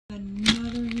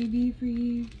Another review for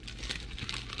you.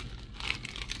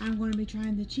 I'm going to be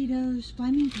trying the Cheetos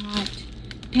Flaming Hot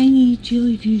Tangy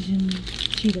Chili Fusion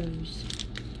Cheetos.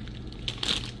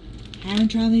 Haven't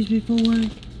tried these before.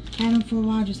 Had them for a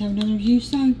while, just haven't done a review,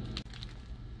 so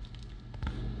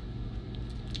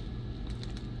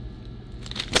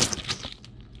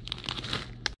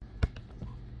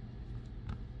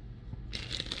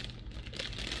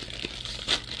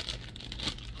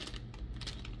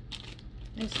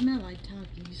they smell like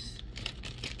Takis.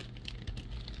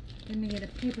 Let me get a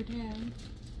paper towel.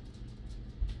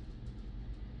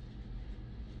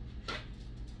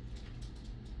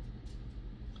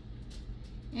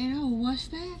 And oh, what's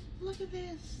that? Look at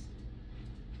this.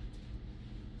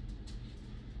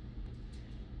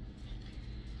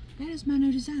 That is my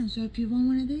new design. So if you want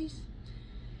one of these,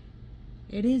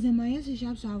 it is in my Etsy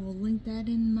shop, so I will link that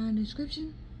in my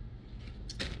description.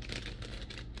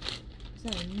 So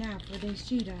now for these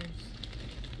Cheetos.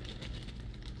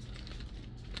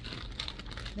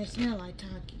 They smell like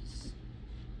Takis.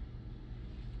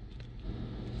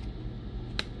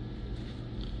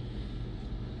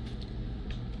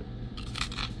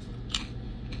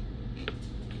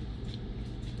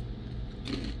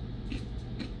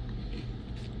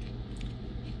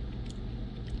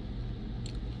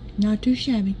 Not too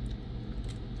shabby.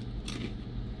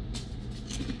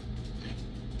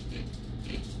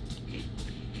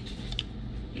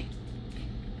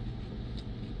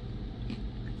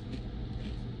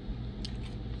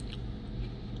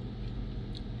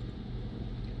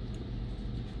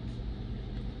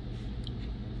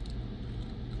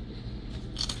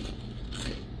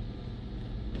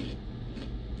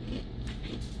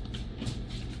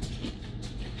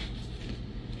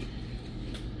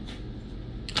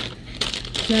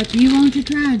 So if you want to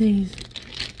try these,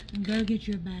 go get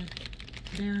you a bag.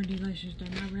 They're delicious. They're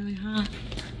not really hot.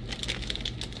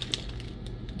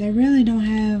 They really don't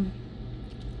have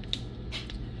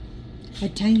a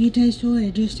tangy taste to it.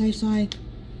 It just tastes like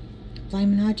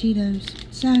Flamin' Hot Cheetos.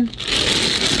 So,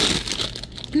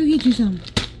 go get you some.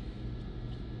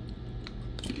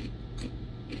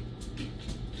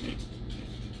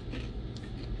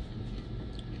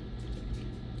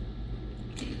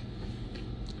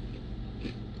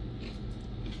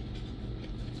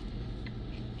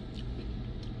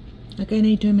 I can't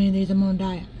eat too many of these. I'm on a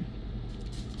diet.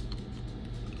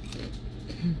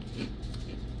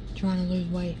 Trying to lose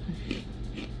weight.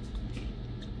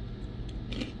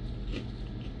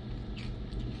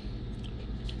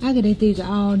 I could eat these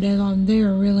all day long.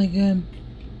 They're really good.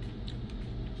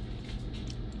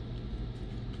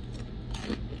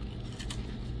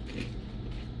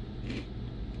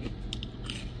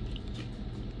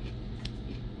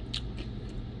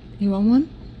 You want one?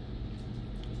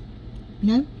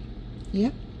 No?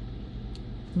 Yep.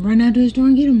 Run out to the store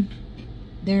and get them.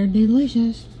 They're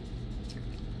delicious.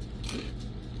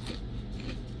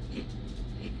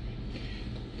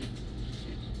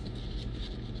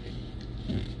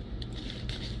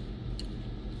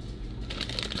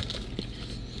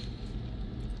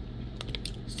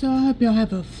 So I hope y'all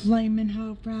have a flaming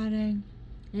hot Friday.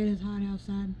 It is hot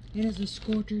outside. It is a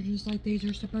scorcher just like these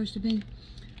are supposed to be.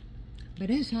 But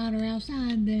it's hotter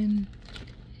outside than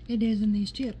it is in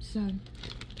these chips. So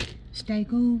stay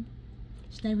cool,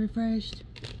 stay refreshed,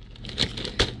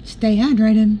 stay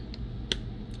hydrated,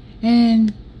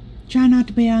 and try not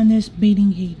to be out in this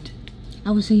beating heat.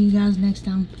 I will see you guys next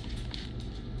time.